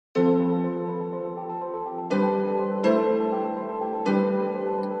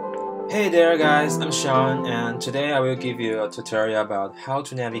Hey there guys, I'm Sean and today I will give you a tutorial about how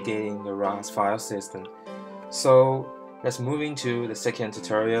to navigate in the ROS file system. So let's move into the second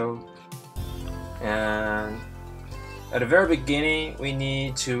tutorial, and at the very beginning we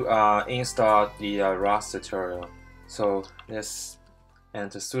need to install the ROS tutorial. So let's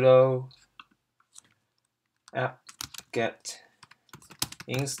enter sudo apt-get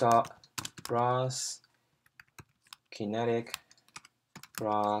install ROS kinetic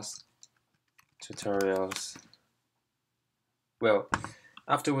ROS tutorials. Well,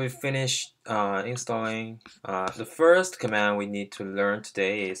 after we finish installing, the first command we need to learn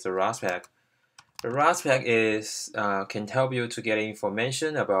today is the rospack. The rospack is can help you to get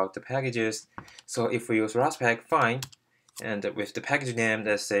information about the packages. So if we use rospack, fine, and with the package name,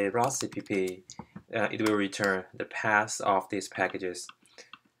 let's say roscp, it will return the path of these packages.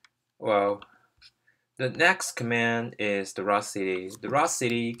 Well, the next command is the roscd. The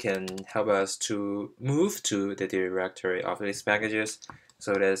roscd can help us to move to the directory of these packages.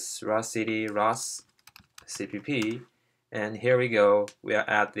 So that's roscd roscpp, and here we go. We are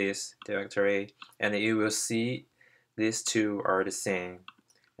at this directory, and you will see these two are the same.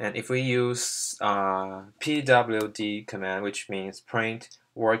 And if we use pwd command, which means print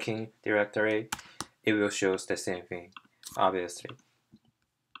working directory, it will show the same thing, obviously.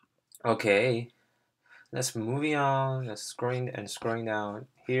 Okay. Let's moving on. Let's scrolling down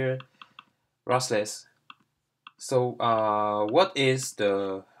here. ROS list. So what is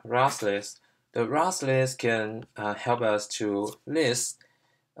the ROS list? The ROS list can help us to list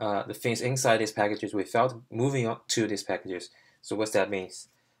the things inside these packages without moving on to these packages. So what that means?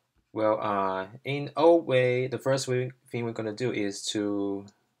 Well, in old way, the first thing we're gonna do is to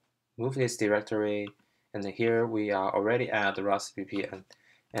move this directory, and here we are already at the roscpp,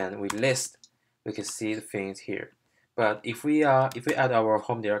 and we list. We can see the things here. But if we add our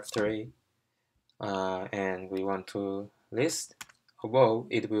home directory and we want to list, well,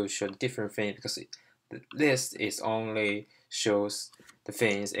 it will show different things because the list is only shows the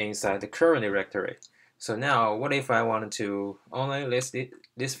things inside the current directory. So now, what if I wanted to only list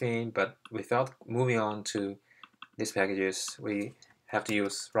this thing, but without moving on to these packages? We have to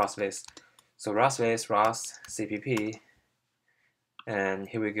use ROS list. So ROS list roscpp, and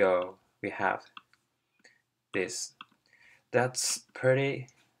here we go. We have this. That's pretty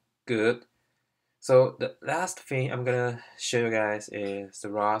good. So the last thing I'm gonna show you guys is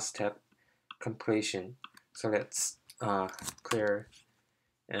the ROS tab completion. So let's clear,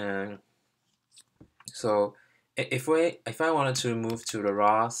 and so if I wanted to move to the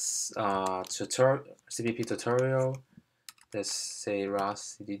ROS CPP tutorial, let's say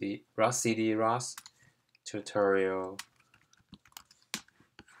roscd ROS tutorial.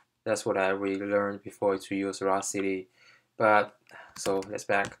 That's what I really learned before to use roscd. But so let's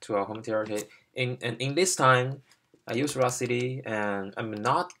back to our home directory. In this time, I use roscd, and I'm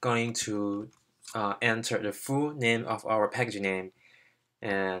not going to enter the full name of our package name.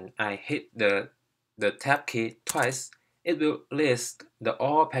 And I hit the tab key twice. It will list the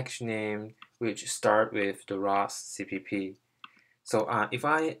all package name which start with the roscpp. So if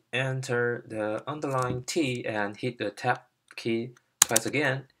I enter the underline T and hit the tab key twice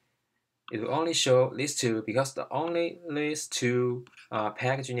again, it will only show these two because the only these two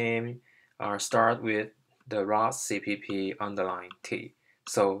package name start with the roscpp underline T.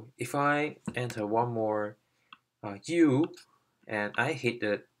 So if I enter one more U and I hit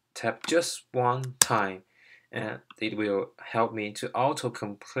the tab just one time, and it will help me to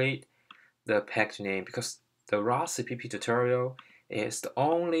auto-complete the package name because the roscpp tutorial is the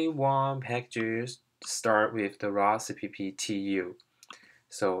only one package start with the roscpp TU.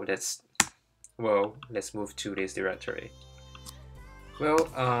 So that's, well, let's move to this directory. Well,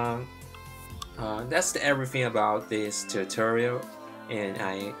 that's everything about this tutorial, and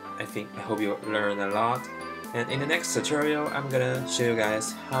I hope you learned a lot. And in the next tutorial, I'm gonna show you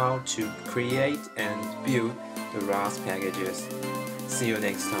guys how to create and build the ROS packages. See you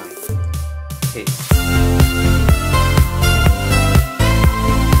next time. Peace.